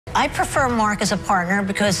I prefer Mark as a partner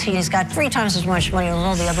because he's got 3 times as much money as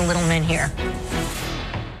all the other little men here.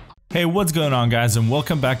 Hey, what's going on guys, and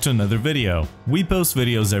welcome back to another video. We post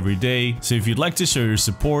videos every day, so if you'd like to show your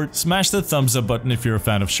support, smash the thumbs up button if you're a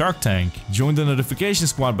fan of Shark Tank, join the notification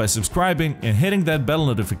squad by subscribing and hitting that bell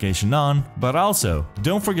notification on, but also,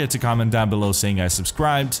 don't forget to comment down below saying I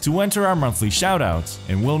subscribed to enter our monthly shoutouts,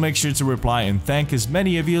 and we'll make sure to reply and thank as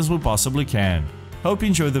many of you as we possibly can. Hope you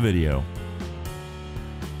enjoy the video.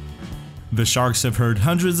 The Sharks have heard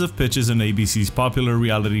hundreds of pitches on ABC's popular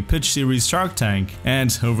reality pitch series Shark Tank,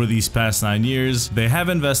 and over these past 9 years, they have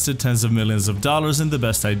invested tens of millions of dollars in the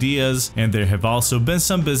best ideas, and there have also been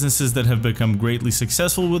some businesses that have become greatly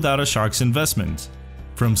successful without a shark's investment.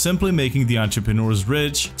 From simply making the entrepreneurs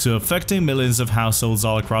rich, to affecting millions of households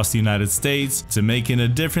all across the United States, to making a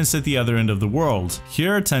difference at the other end of the world,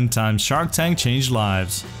 here are 10 times Shark Tank changed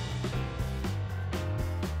lives.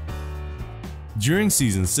 During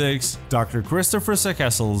Season 6, Dr. Christopher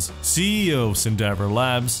Sakessels, CEO of Sendaver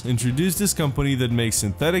Labs, introduced this company that makes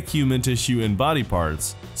synthetic human tissue and body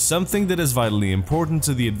parts, something that is vitally important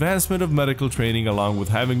to the advancement of medical training along with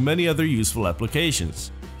having many other useful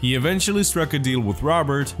applications. He eventually struck a deal with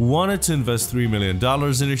Robert, who wanted to invest $3 million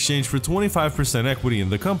in exchange for 25% equity in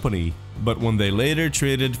the company, but when they later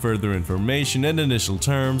traded further information and initial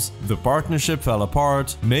terms, the partnership fell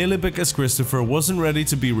apart, mainly because Christopher wasn't ready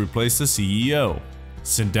to be replaced as CEO.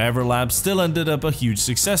 Sendaver Labs still ended up a huge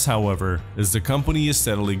success, however, as the company is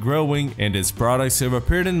steadily growing and its products have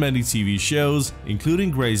appeared in many TV shows, including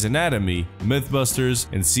Grey's Anatomy, Mythbusters,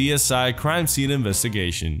 and CSI Crime Scene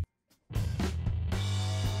Investigation.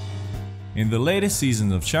 In the latest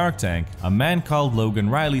season of Shark Tank, a man called Logan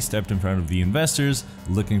Riley stepped in front of the investors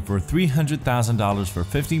looking for $300,000 for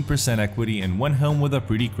 15% equity and went home with a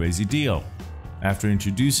pretty crazy deal. After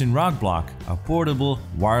introducing Rockblock, a portable,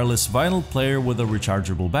 wireless vinyl player with a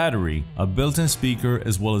rechargeable battery, a built-in speaker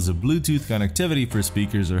as well as a Bluetooth connectivity for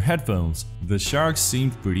speakers or headphones, the Sharks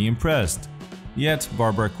seemed pretty impressed. Yet,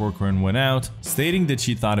 Barbara Corcoran went out, stating that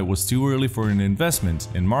she thought it was too early for an investment,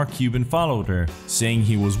 and Mark Cuban followed her, saying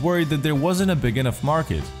he was worried that there wasn't a big enough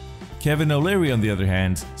market. Kevin O'Leary, on the other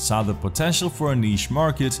hand, saw the potential for a niche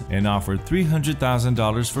market and offered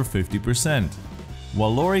 $300,000 for 50%.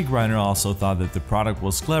 While Lori Greiner also thought that the product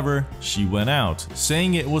was clever, she went out,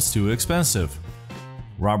 saying it was too expensive.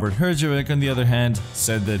 Robert Herjavec, on the other hand,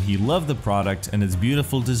 said that he loved the product and its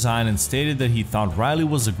beautiful design and stated that he thought Riley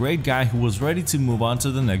was a great guy who was ready to move on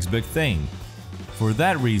to the next big thing. For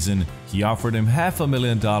that reason, he offered him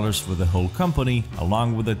 $500,000 for the whole company,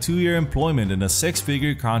 along with a 2-year employment and a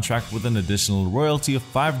 6-figure contract with an additional royalty of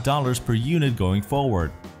 $5 per unit going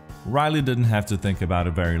forward. Riley didn't have to think about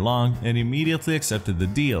it very long and immediately accepted the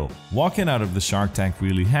deal, walking out of the Shark Tank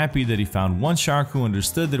really happy that he found one shark who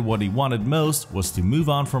understood that what he wanted most was to move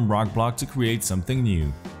on from Rockblock to create something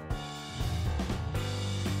new.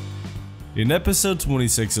 In episode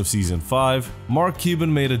 26 of Season 5, Mark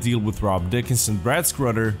Cuban made a deal with Rob Dickens and Brad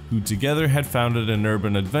Scrutter, who together had founded an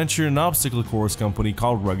urban adventure and obstacle course company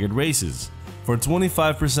called Rugged Races. For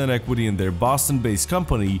 25% equity in their Boston-based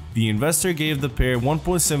company, the investor gave the pair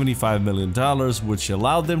 $1.75 million, which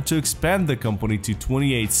allowed them to expand the company to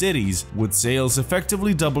 28 cities, with sales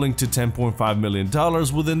effectively doubling to $10.5 million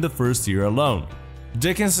within the first year alone.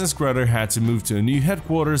 Dickens and Scrutter had to move to a new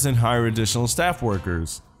headquarters and hire additional staff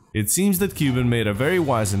workers. It seems that Cuban made a very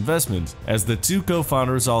wise investment, as the two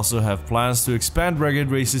co-founders also have plans to expand Rugged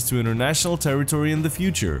Races to international territory in the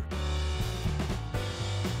future.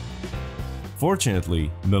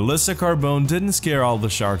 Fortunately, Melissa Carbone didn't scare all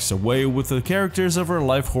the sharks away with the characters of her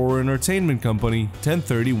life horror entertainment company,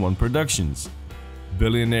 1031 Productions.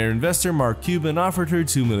 Billionaire investor Mark Cuban offered her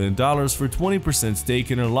 $2 million for 20%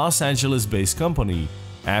 stake in her Los Angeles-based company.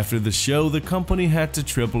 After the show, the company had to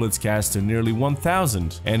triple its cast to nearly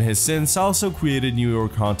 1,000, and has since also created New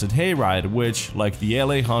York Haunted Hayride, which, like the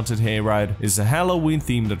LA Haunted Hayride, is a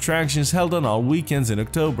Halloween-themed attraction held on all weekends in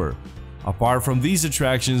October. Apart from these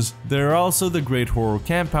attractions, there are also the Great Horror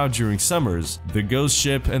Campout during summers, the Ghost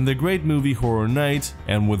Ship, and the Great Movie Horror Night,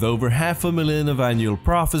 and with over $500,000 of annual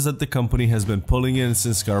profits that the company has been pulling in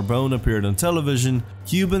since Carbone appeared on television,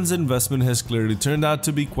 Cuban's investment has clearly turned out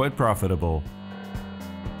to be quite profitable.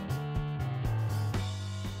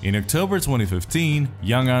 In October 2015,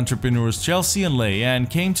 young entrepreneurs Chelsea and Leanne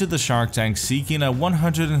came to the Shark Tank seeking a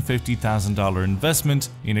 $150,000 investment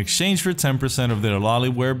in exchange for 10% of their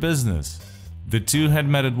Lollyware business. The two had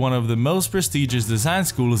met at one of the most prestigious design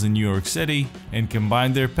schools in New York City and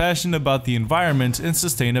combined their passion about the environment and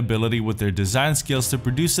sustainability with their design skills to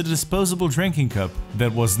produce a disposable drinking cup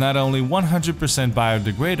that was not only 100%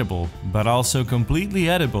 biodegradable, but also completely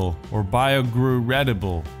edible, or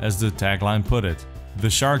biogradable, as the tagline put it. The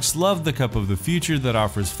Sharks loved the cup of the future that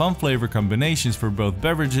offers fun flavor combinations for both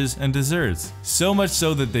beverages and desserts, so much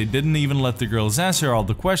so that they didn't even let the girls answer all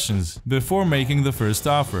the questions before making the first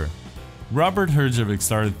offer. Robert Herjavec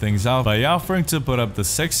started things off by offering to put up the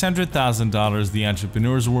 $600,000 the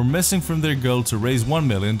entrepreneurs were missing from their goal to raise $1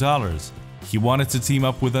 million. He wanted to team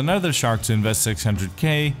up with another shark to invest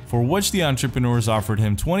 $600K, for which the entrepreneurs offered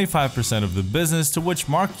him 25% of the business, to which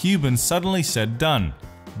Mark Cuban suddenly said done.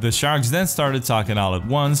 The Sharks then started talking all at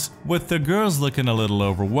once, with the girls looking a little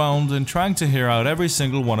overwhelmed and trying to hear out every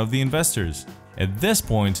single one of the investors. At this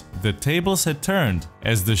point, the tables had turned,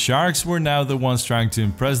 as the Sharks were now the ones trying to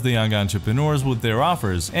impress the young entrepreneurs with their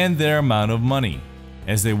offers and their amount of money.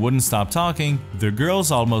 As they wouldn't stop talking, the girls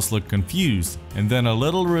almost looked confused, and then a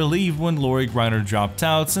little relieved when Lori Greiner dropped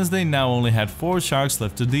out, since they now only had 4 Sharks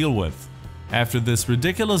left to deal with. After this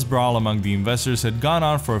ridiculous brawl among the investors had gone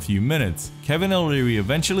on for a few minutes, Kevin O'Leary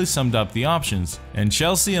eventually summed up the options, and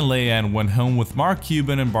Chelsea and Leanne went home with Mark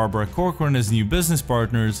Cuban and Barbara Corcoran as new business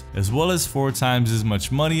partners, as well as 4 times as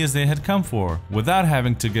much money as they had come for, without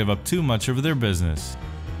having to give up too much of their business.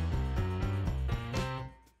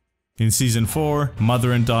 In Season 4,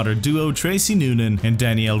 mother and daughter duo Tracy Noonan and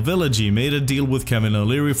Danielle Villagy made a deal with Kevin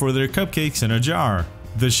O'Leary for their cupcakes in a jar.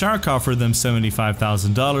 The Shark offered them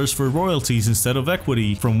 $75,000 for royalties instead of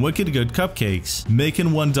equity from Wicked Good Cupcakes, making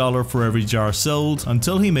 $1 for every jar sold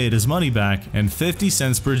until he made his money back, and 50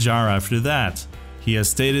 cents per jar after that. He has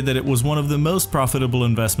stated that it was one of the most profitable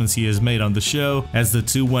investments he has made on the show, as the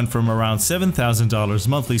two went from around $7,000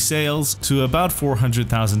 monthly sales to about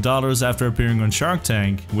 $400,000 after appearing on Shark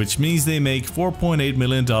Tank, which means they make $4.8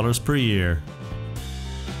 million per year.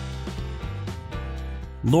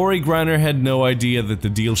 Lori Greiner had no idea that the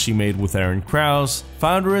deal she made with Aaron Krause,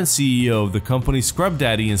 founder and CEO of the company Scrub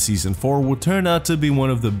Daddy in Season 4, would turn out to be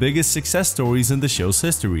one of the biggest success stories in the show's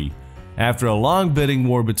history. After a long bidding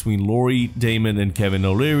war between Lori, Damon, and Kevin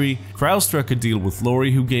O'Leary, Krause struck a deal with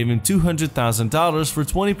Lori, who gave him $200,000 for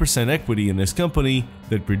 20% equity in his company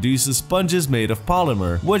that produces sponges made of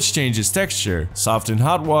polymer, which changes texture, soft in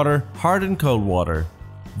hot water, hard in cold water.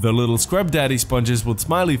 The little Scrub Daddy sponges with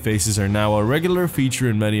smiley faces are now a regular feature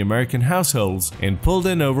in many American households and pulled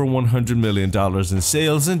in over $100 million in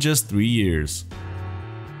sales in just 3 years.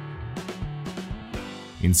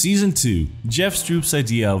 In Season 2, Jeff Stroop's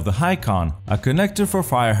idea of the Hycon, a connector for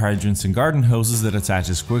fire hydrants and garden hoses that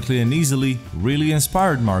attaches quickly and easily, really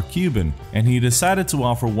inspired Mark Cuban, and he decided to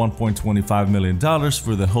offer $1.25 million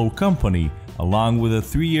for the whole company, along with a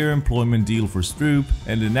 3-year employment deal for Stroop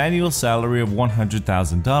and an annual salary of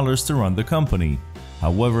 $100,000 to run the company.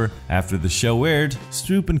 However, after the show aired,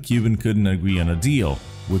 Stroop and Cuban couldn't agree on a deal,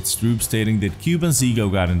 with Stroop stating that Cuban's ego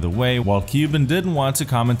got in the way, while Cuban didn't want to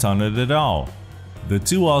comment on it at all. The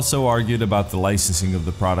two also argued about the licensing of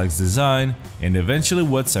the product's design and eventually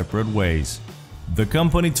went separate ways. The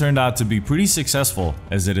company turned out to be pretty successful,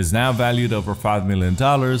 as it is now valued over $5 million,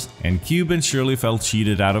 and Cuban surely felt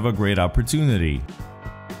cheated out of a great opportunity.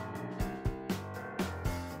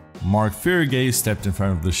 Mark Feargay stepped in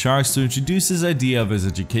front of the Sharks to introduce his idea of his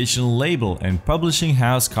educational label and publishing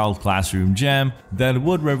house called Classroom Jam that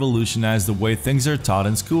would revolutionize the way things are taught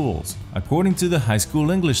in schools. According to the high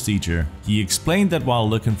school English teacher, he explained that while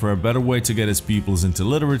looking for a better way to get his pupils into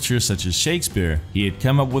literature such as Shakespeare, he had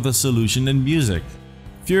come up with a solution in music.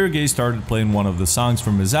 Feargay started playing one of the songs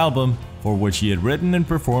from his album, for which he had written and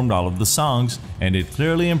performed all of the songs, and it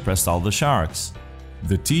clearly impressed all the Sharks.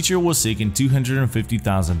 The teacher was seeking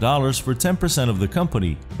 $250,000 for 10% of the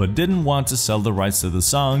company, but didn't want to sell the rights to the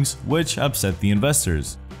songs, which upset the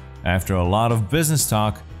investors. After a lot of business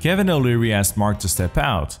talk, Kevin O'Leary asked Mark to step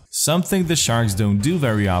out, something the Sharks don't do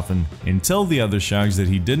very often, and told the other Sharks that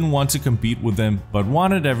he didn't want to compete with them, but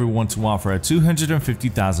wanted everyone to offer at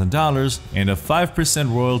 $250,000 and a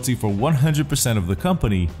 5% royalty for 100% of the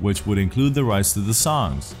company, which would include the rights to the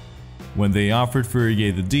songs. When they offered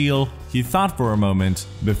Feargay the deal, he thought for a moment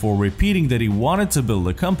before repeating that he wanted to build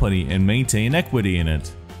a company and maintain equity in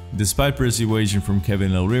it. Despite persuasion from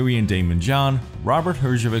Kevin O'Leary and Damon John, Robert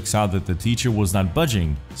Herjavec saw that the teacher was not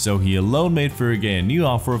budging, so he alone made Feargay a new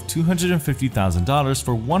offer of $250,000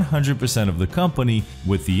 for 100% of the company,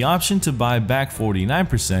 with the option to buy back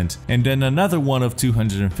 49%, and then another one of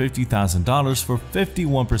 $250,000 for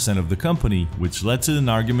 51% of the company, which led to an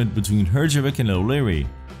argument between Herjavec and O'Leary.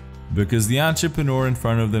 Because the entrepreneur in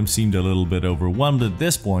front of them seemed a little bit overwhelmed at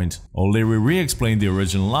this point, O'Leary re-explained the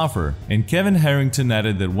original offer, and Kevin Harrington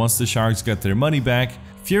added that once the Sharks got their money back,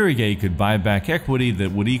 Furigay could buy back equity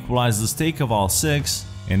that would equalize the stake of all six,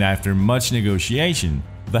 and after much negotiation,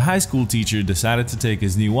 the high school teacher decided to take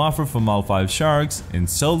his new offer from all 5 Sharks and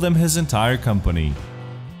sold them his entire company.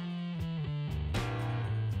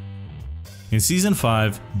 In Season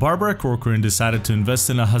 5, Barbara Corcoran decided to invest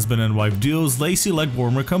in a husband and wife duo's lacy leg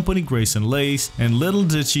warmer company Grace and Lace, and little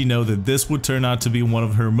did she know that this would turn out to be one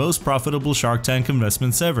of her most profitable Shark Tank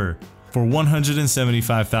investments ever. For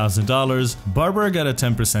 $175,000, Barbara got a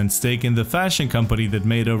 10% stake in the fashion company that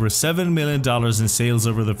made over $7 million in sales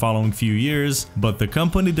over the following few years, but the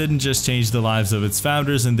company didn't just change the lives of its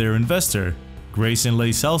founders and their investor. Grace and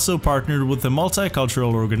Lace also partnered with the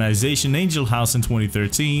multicultural organization Angel House in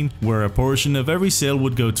 2013, where a portion of every sale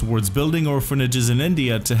would go towards building orphanages in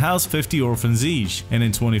India to house 50 orphans each. And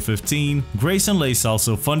in 2015, Grace and Lace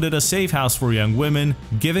also funded a safe house for young women,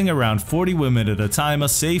 giving around 40 women at a time a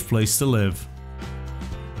safe place to live.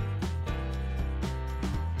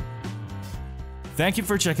 Thank you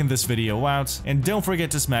for checking this video out, and don't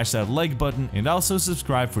forget to smash that like button and also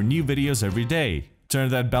subscribe for new videos every day. Turn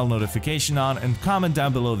that bell notification on and comment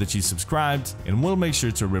down below that you subscribed, and we'll make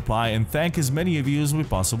sure to reply and thank as many of you as we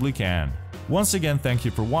possibly can. Once again, thank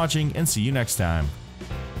you for watching and see you next time.